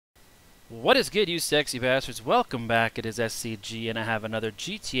What is good, you sexy bastards? Welcome back. It is SCG, and I have another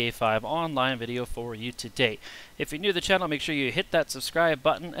GTA 5 online video for you today. If you're new to the channel, make sure you hit that subscribe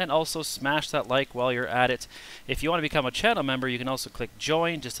button and also smash that like while you're at it. If you want to become a channel member, you can also click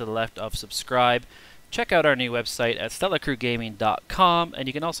join just to the left of subscribe. Check out our new website at StellaCrewGaming.com, and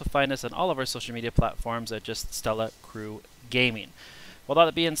you can also find us on all of our social media platforms at just Stella Crew Gaming. With all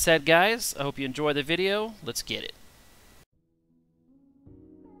that being said, guys, I hope you enjoy the video. Let's get it.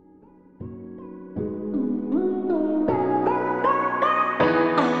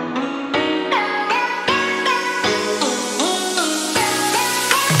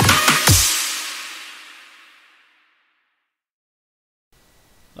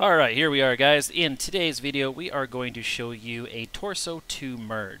 Alright, here we are, guys. In today's video, we are going to show you a Torso 2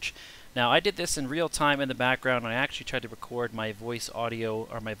 merge. Now, I did this in real time in the background, and I actually tried to record my voice audio,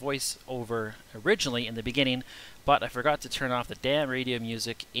 or my voice over originally in the beginning, but I forgot to turn off the damn radio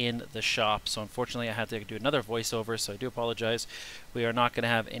music in the shop, so unfortunately I had to do another voiceover, so I do apologize. We are not going to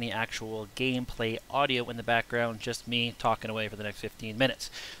have any actual gameplay audio in the background, just me talking away for the next 15 minutes.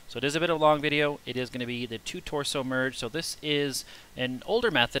 So it is a bit of a long video. It is going to be the 2 torso merge, so this is an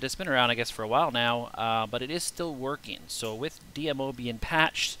older method. It's been around, I guess, for a while now, but it is still working. So with DMO being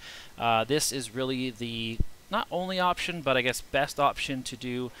patched, this is really the not only option, but I guess best option to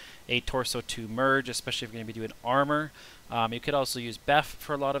do a Torso 2 merge, especially if you're going to be doing armor. You could also use BEFF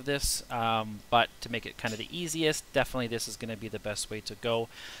for a lot of this, but to make it kind of the easiest, definitely this is going to be the best way to go.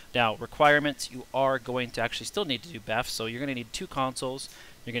 Now, requirements, you are going to actually still need to do BEFF, so you're going to need 2 consoles.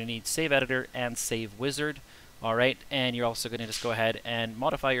 You're going to need Save Editor and Save Wizard. Alright, and you're also going to just go ahead and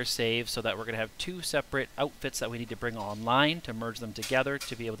modify your save so that we're going to have 2 separate outfits that we need to bring online to merge them together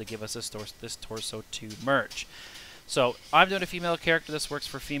to be able to give us this Torso 2 merge. So I'm doing a female character. This works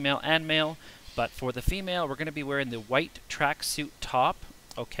for female and male, but for the female we're going to be wearing the white tracksuit top.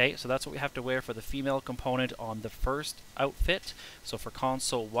 Okay, so that's what we have to wear for the female component on the first outfit. So for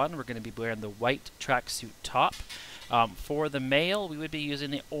console 1 we're going to be wearing the white tracksuit top. For the male we would be using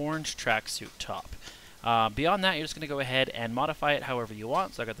the orange tracksuit top. Beyond that, you're just going to go ahead and modify it however you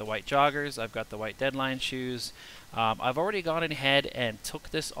want. So I've got the white joggers, I've got the white deadline shoes. I've already gone ahead and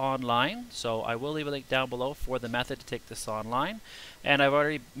took this online, so I will leave a link down below for the method to take this online. And I've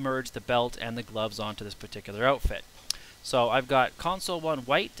already merged the belt and the gloves onto this particular outfit. So I've got console 1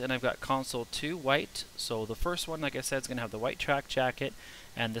 white and I've got console 2 white. So the first one, like I said, is going to have the white track jacket,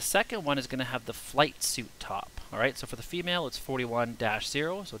 and the second one is going to have the flight suit top. Alright, so for the female it's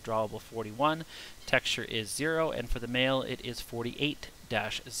 41-0, so drawable 41, texture is 0, and for the male it is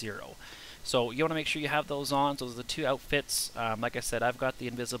 48-0. So you want to make sure you have those on. So those are the 2 outfits. Like I said, I've got the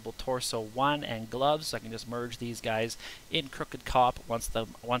invisible Torso 1 and gloves, so I can just merge these guys in Crooked Cop once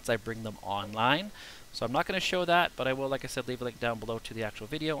I bring them online. So I'm not going to show that, but I will, like I said, leave a link down below to the actual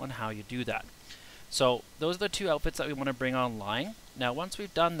video on how you do that. So those are the 2 outfits that we want to bring online. Now once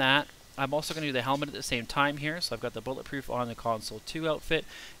we've done that, I'm also going to do the helmet at the same time here. So I've got the bulletproof on the console 2 outfit,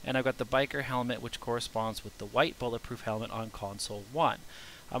 and I've got the biker helmet, which corresponds with the white bulletproof helmet on console 1.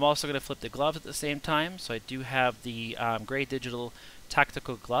 I'm also going to flip the gloves at the same time. So I do have the gray digital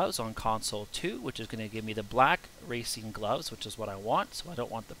tactical gloves on console 2, which is going to give me the black racing gloves, which is what I want. So I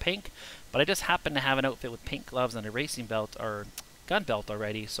don't want the pink, but I just happen to have an outfit with pink gloves and a racing belt or gun belt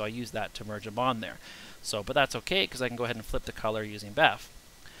already, so I use that to merge them on there. So, but that's okay because I can go ahead and flip the color using BEFF.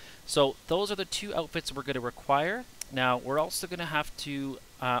 So those are the 2 outfits we're going to require. Now we're also going to have to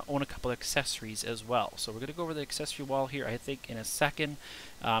own a couple of accessories as well. So we're going to go over the accessory wall here, I think, in a second.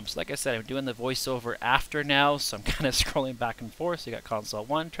 So like I said, I'm doing the voiceover after now, so I'm kind of scrolling back and forth. So you got console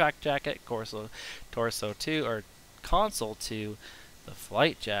 1 track jacket, Torso 2, or console 2, the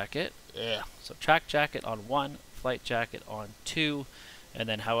flight jacket. Yeah. So track jacket on 1, flight jacket on 2, and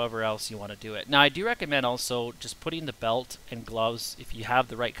then however else you want to do it. Now I do recommend also just putting the belt and gloves. If you have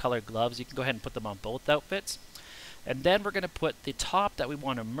the right color gloves, you can go ahead and put them on both outfits. And then we're going to put the top that we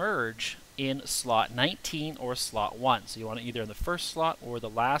want to merge in slot 19 or slot 1. So you want it either in the first slot or the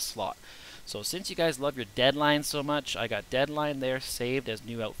last slot. So since you guys love your deadline so much, I got deadline there saved as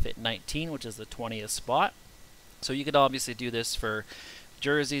new outfit 19, which is the 20th spot. So you could obviously do this for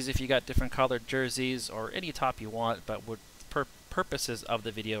jerseys if you got different colored jerseys, or any top you want, but for purposes of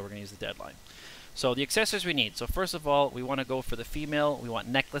the video we're going to use the deadline. So the accessories we need. So first of all, we want to go for the female. We want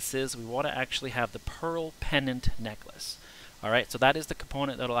necklaces. We want to actually have the pearl pendant necklace. Alright, so that is the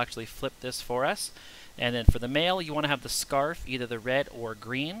component that will actually flip this for us. And then for the male, you want to have the scarf, either the red or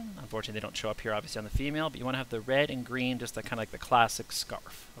green. Unfortunately, they don't show up here obviously on the female, but you want to have the red and green, just kind of like the classic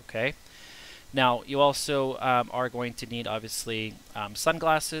scarf. Okay. Now, you also are going to need, obviously,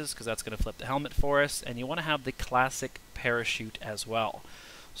 sunglasses, because that's going to flip the helmet for us, and you want to have the classic parachute as well.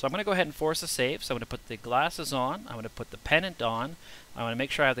 So I'm going to go ahead and force a save. So I'm going to put the glasses on, I'm going to put the pennant on, I'm going to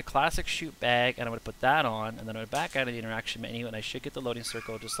make sure I have the classic shoot bag, and I'm going to put that on, and then I'm going to back out of the interaction menu, and I should get the loading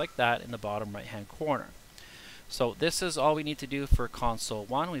circle just like that in the bottom right hand corner. So this is all we need to do for console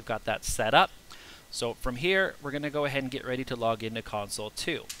 1. We've got that set up. So from here, we're going to go ahead and get ready to log into console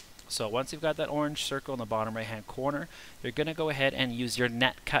 2. So once you've got that orange circle in the bottom right hand corner, you're going to go ahead and use your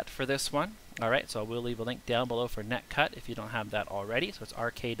Netcut for this one. Alright, so we'll leave a link down below for Netcut if you don't have that already. So it's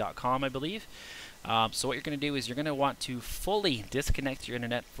rk.com, I believe. So what you're going to do is you're going to want to fully disconnect your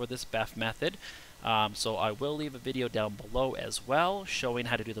internet for this BEFF method. So I will leave a video down below as well showing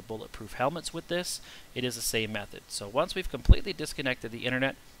how to do the bulletproof helmets with this. It is the same method. So once we've completely disconnected the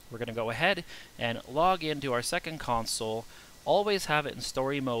internet, we're going to go ahead and log into our second console. Always have it in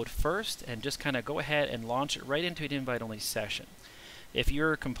story mode first, and just kind of go ahead and launch it right into an invite-only session. If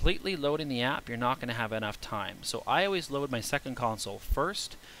you're completely loading the app, you're not going to have enough time. So I always load my second console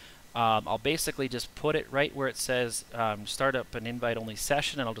first. I'll basically just put it right where it says start up an invite-only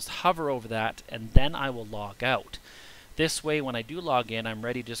session, and I'll just hover over that, and then I will log out. This way, when I do log in, I'm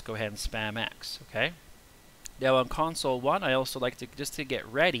ready to just go ahead and spam X. Okay. Now on console 1, I also like to, just to get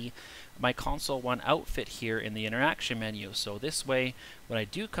ready, my console 1 outfit here in the interaction menu. So this way, when I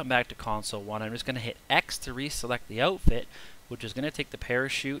do come back to console 1, I'm just going to hit X to reselect the outfit, which is going to take the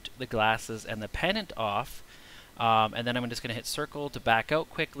parachute, the glasses, and the pennant off. And then I'm just going to hit circle to back out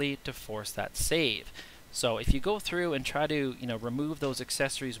quickly to force that save. So if you go through and try to remove those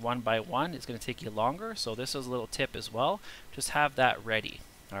accessories one by one, it's going to take you longer. So this is a little tip as well. Just have that ready.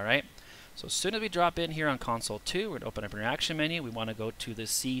 All right. So as soon as we drop in here on console 2, we're going to open up an interaction menu. We want to go to the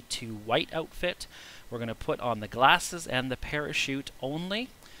C2 white outfit. We're going to put on the glasses and the parachute only,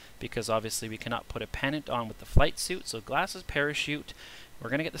 because obviously we cannot put a pennant on with the flight suit. So glasses, parachute. We're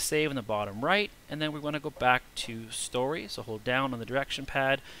going to get the save in the bottom right, and then we want to go back to story. So hold down on the direction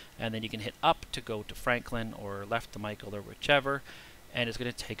pad, and then you can hit up to go to Franklin, or left to Michael, or whichever, and it's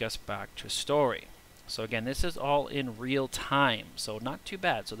going to take us back to story. So again, this is all in real time, so not too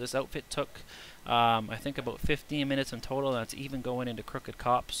bad. So this outfit took, I think, about 15 minutes in total. That's even going into Crooked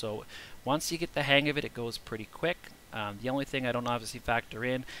Cop. So once you get the hang of it, it goes pretty quick. The only thing I don't obviously factor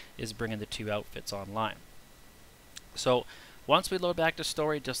in is bringing the 2 outfits online. So once we load back to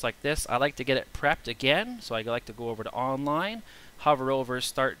story just like this, I like to get it prepped again. So I like to go over to online, hover over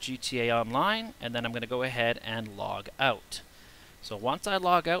Start GTA Online, and then I'm going to go ahead and log out. So once I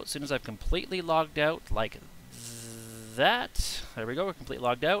log out, as soon as I've completely logged out like that, there we go, we're completely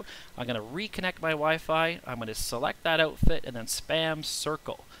logged out, I'm going to reconnect my Wi-Fi, I'm going to select that outfit, and then spam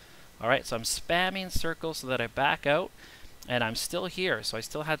circle. Alright, so I'm spamming circle so that I back out, and I'm still here, so I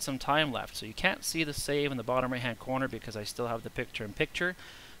still had some time left. So you can't see the save in the bottom right hand corner because I still have the picture-in-picture,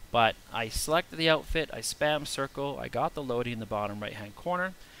 but I selected the outfit, I spam circle, I got the loading in the bottom right hand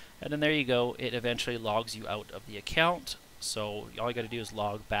corner, and then there you go, it eventually logs you out of the account. So all you got to do is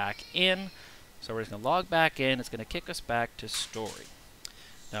log back in. So we're just going to log back in. It's going to kick us back to story.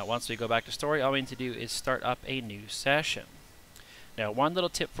 Now once we go back to story, all we need to do is start up a new session. Now one little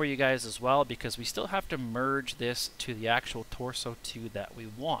tip for you guys as well, because we still have to merge this to the actual Torso 2 that we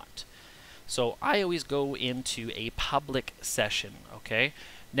want. So I always go into a public session, okay?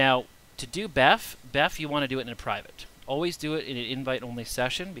 Now to do BEFF you want to do it in a private. Always do it in an invite-only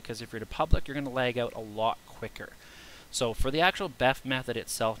session, because if you're in a public, you're going to lag out a lot quicker. So for the actual BEFF method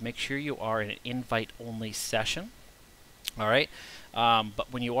itself, make sure you are in an invite-only session. Alright, but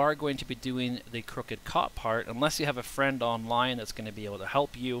when you are going to be doing the Crooked Cop part, unless you have a friend online that's going to be able to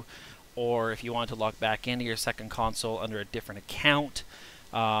help you, or if you want to log back into your second console under a different account,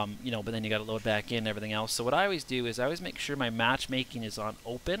 but then you got to load back in and everything else. So what I always do is I always make sure my matchmaking is on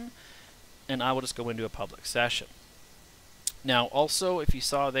open, and I will just go into a public session. Now also, if you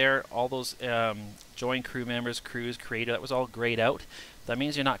saw there, all those join crew members, crews, creator, that was all grayed out. That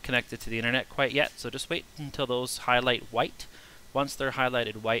means you're not connected to the internet quite yet, so just wait until those highlight white. Once they're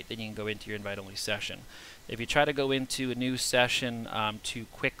highlighted white, then you can go into your invite-only session. If you try to go into a new session too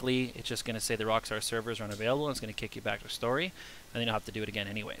quickly, it's just going to say the Rockstar servers are unavailable, and it's going to kick you back to story, and then you'll have to do it again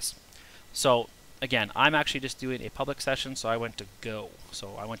anyways. So again, I'm actually just doing a public session, so I went to Go.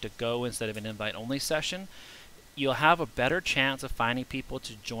 So I went to Go instead of an invite-only session. You'll have a better chance of finding people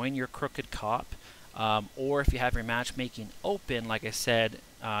to join your Crooked Cop, or if you have your matchmaking open, like I said,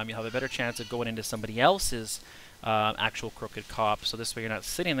 you'll have a better chance of going into somebody else's actual Crooked Cop. So this way you're not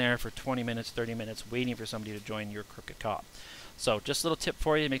sitting there for 20 minutes, 30 minutes waiting for somebody to join your Crooked Cop. So just a little tip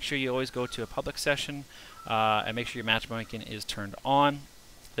for you, make sure you always go to a public session and make sure your matchmaking is turned on.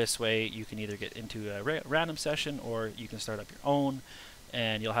 This way you can either get into a random session, or you can start up your own,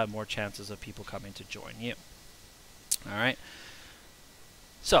 and you'll have more chances of people coming to join you. Alright.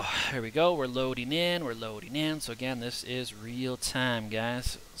 So here we go, we're loading in. So again, this is real time,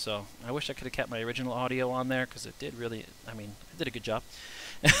 guys. So I wish I could have kept my original audio on there because it did really, I mean, it did a good job.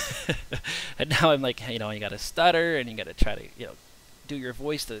 And now I'm like, you know, you got to stutter and you got to try to, you know, do your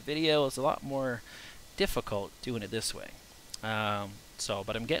voice to the video. It's a lot more difficult doing it this way.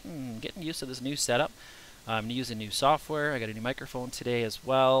 But I'm getting used to this new setup. I'm using new software. I got a new microphone today as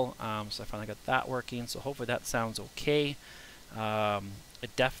well. So I finally got that working. So hopefully that sounds okay.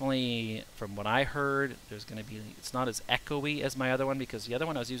 It definitely, from what I heard, it's not as echoey as my other one, because the other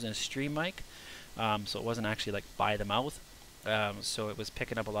one I was using a stream mic, so it wasn't actually like by the mouth, so it was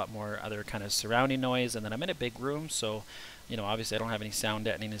picking up a lot more other kind of surrounding noise. And then I'm in a big room, so you know, obviously I don't have any sound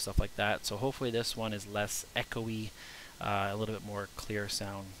deadening and stuff like that, so hopefully this one is less echoey, a little bit more clear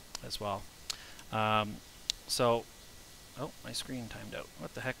sound as well. Oh, my screen timed out.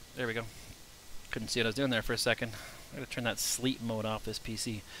 What the heck? There we go. Couldn't see what I was doing there for a second. I'm going to turn that sleep mode off this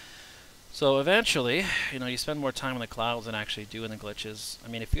PC. So eventually, you know, you spend more time in the clouds than actually doing the glitches. I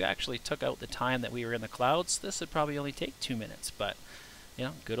mean, if you actually took out the time that we were in the clouds, this would probably only take 2 minutes. But, you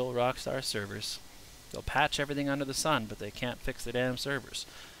know, good old Rockstar servers. They'll patch everything under the sun, but they can't fix the damn servers.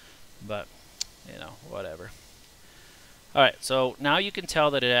 But, you know, whatever. Alright, so now you can tell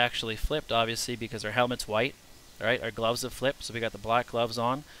that it actually flipped, obviously, because our helmet's white. Alright, our gloves have flipped, so we got the black gloves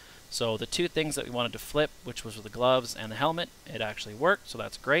on. So the two things that we wanted to flip, which was the gloves and the helmet, it actually worked, so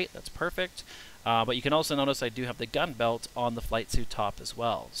that's great, that's perfect. But you can also notice I do have the gun belt on the flight suit top as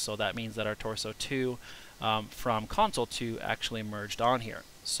well. So that means that our Torso 2 from Console 2 actually merged on here.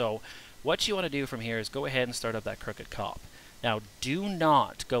 So what you want to do from here is go ahead and start up that Crooked Cop. Now, do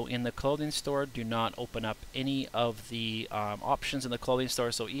not go in the clothing store. Do not open up any of the options in the clothing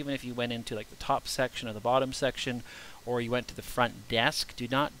store. So even if you went into like the top section or the bottom section, or you went to the front desk, do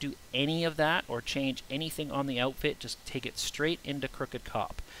not do any of that or change anything on the outfit. Just take it straight into Crooked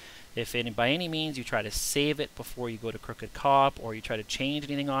Cop. If by any means you try to save it before you go to Crooked Cop, or you try to change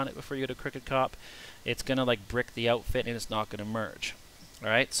anything on it before you go to Crooked Cop, it's going to like brick the outfit and it's not going to merge.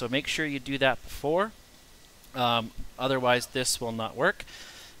 Alright, so make sure you do that before. Otherwise this will not work.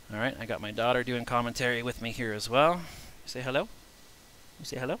 Alright, I got my daughter doing commentary with me here as well. You say hello? You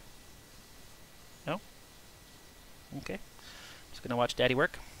say hello? No? Okay. Just gonna watch Daddy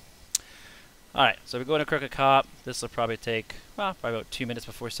work. Alright, so we're going to Crooked Cop. This will probably take, well, probably about 2 minutes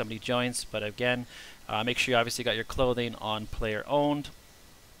before somebody joins. But again, make sure you obviously got your clothing on player owned.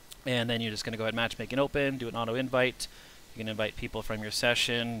 And then you're just going to go ahead and matchmaking open, do an auto invite. You can invite people from your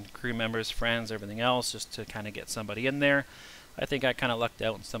session, crew members, friends, everything else, just to kind of get somebody in there. I think I kind of lucked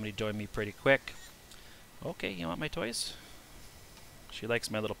out and somebody joined me pretty quick. Okay, you want my toys? She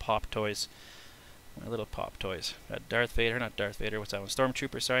likes my little pop toys. My little pop toys. Got Darth Vader, not Darth Vader, what's that one?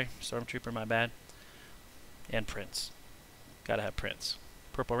 Stormtrooper, sorry. Stormtrooper, my bad. And Prince. Gotta have Prince.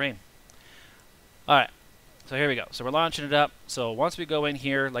 Purple Rain. Alright, so here we go. So we're launching it up. So once we go in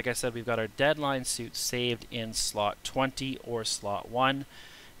here, like I said, we've got our deadline suit saved in slot 20 or slot 1.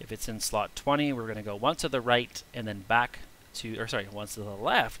 If it's in slot 20, we're going to go one to the right and then back to, or sorry, once to the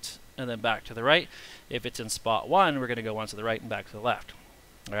left and then back to the right. If it's in spot 1, we're going to go once to the right and back to the left.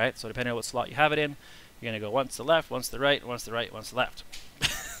 Alright, so depending on what slot you have it in, you're going to go once to the left, once to the right, once to the right, once to the left.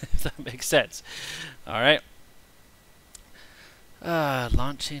 If that makes sense. Alright.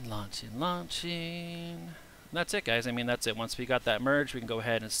 Launching. That's it, guys. I mean, that's it. Once we got that merged, we can go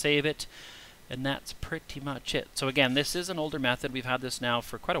ahead and save it. And that's pretty much it. So again, this is an older method. We've had this now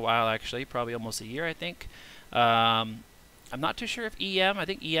for quite a while, actually. Probably almost a year, I think. I'm not too sure if I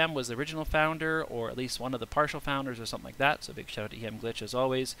think EM was the original founder, or at least one of the partial founders or something like that. So big shout out to EM Glitch as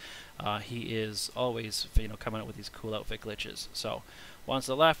always. He is always, you know, coming out with these cool outfit glitches. So once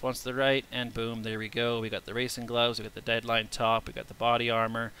to the left, once to the right, and boom, there we go. We got the racing gloves, we got the deadline top, we got the body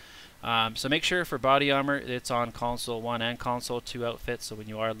armor. So make sure for body armor, it's on console 1 and console 2 outfits. So when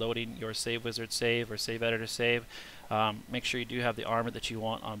you are loading your save wizard save or save editor save, make sure you do have the armor that you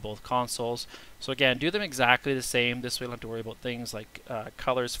want on both consoles. So again, do them exactly the same. This way you don't have to worry about things like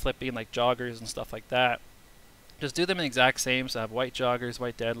colors flipping, like joggers and stuff like that. Just do them in the exact same. So have white joggers,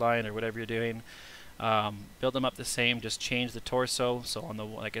 white deadline, or whatever you're doing. Build them up the same. Just change the torso. So on the,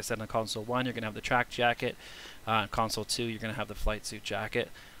 like I said, on console 1, you're gonna have the track jacket. Console 2, you're gonna have the flight suit jacket.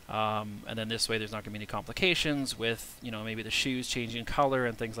 And then this way there's not going to be any complications with, you know, maybe the shoes changing color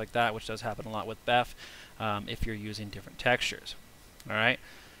and things like that, which does happen a lot with BEFF if you're using different textures. Alright,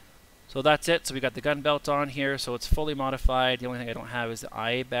 so that's it. So we got the gun belt on here, so it's fully modified. The only thing I don't have is the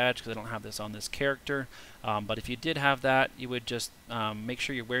IA badge because I don't have this on this character. But if you did have that, you would just make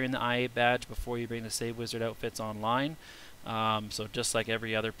sure you're wearing the IA badge before you bring the Save Wizard outfits online. So just like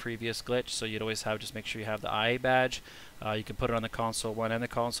every other previous glitch, so you'd always have, just make sure you have the IA badge. You can put it on the console 1 and the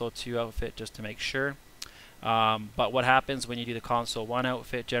console 2 outfit just to make sure. But what happens when you do the console 1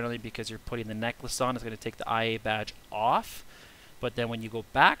 outfit, generally because you're putting the necklace on, it's going to take the IA badge off. But then when you go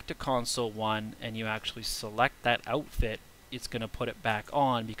back to console 1 and you actually select that outfit, it's going to put it back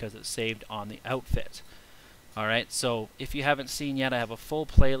on because it's saved on the outfit. Alright, so if you haven't seen yet, I have a full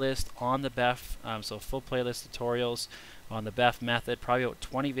playlist on the BEFF, so full playlist tutorials on the BEFF method, probably about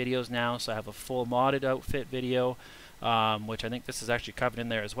 20 videos now. So I have a full modded outfit video, which I think this is actually covered in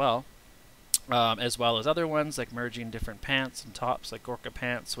there as well as other ones like merging different pants and tops, like Gorka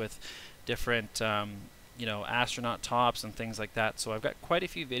pants with different you know, astronaut tops and things like that. So I've got quite a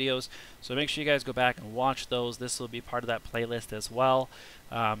few videos, so make sure you guys go back and watch those. This will be part of that playlist as well,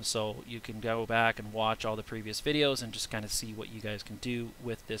 so you can go back and watch all the previous videos and just kind of see what you guys can do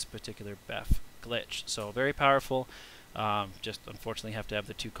with this particular BEFF glitch. So very powerful. Just unfortunately have to have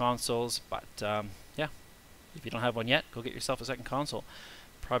the 2 consoles, but yeah, if you don't have one yet, go get yourself a second console.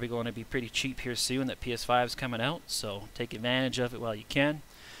 Probably going to be pretty cheap here soon. That PS5 is coming out, so take advantage of it while you can.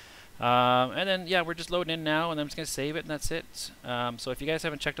 And then, yeah, we're just loading in now, and I'm just going to save it, and that's it. So if you guys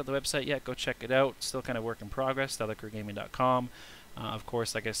haven't checked out the website yet, go check it out. Still kind of work in progress, StellaCrewGaming.com. Of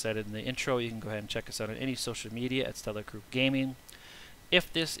course, like I said in the intro, you can go ahead and check us out on any social media at Stella Crew Gaming.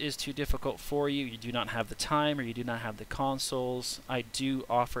 If this is too difficult for you, you do not have the time or you do not have the consoles, I do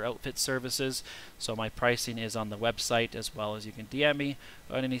offer outfit services. So my pricing is on the website, as well as you can DM me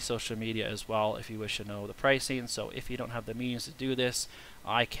on any social media as well if you wish to know the pricing. So if you don't have the means to do this,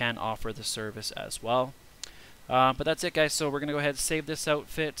 I can offer the service as well. But that's it, guys. So we're going to go ahead and save this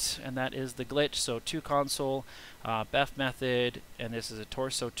outfit, and that is the glitch. So 2 console, BEFF method, and this is a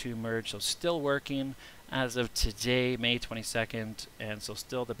torso 2 merge. So still working as of today, May 22nd, and so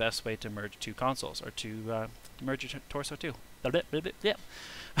still the best way to merge 2 consoles, or to merge your torso 2. Yeah.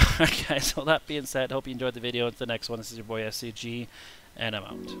 Alright, guys, so that being said, hope you enjoyed the video. Until the next one, this is your boy SCG, and I'm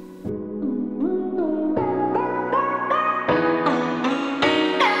out.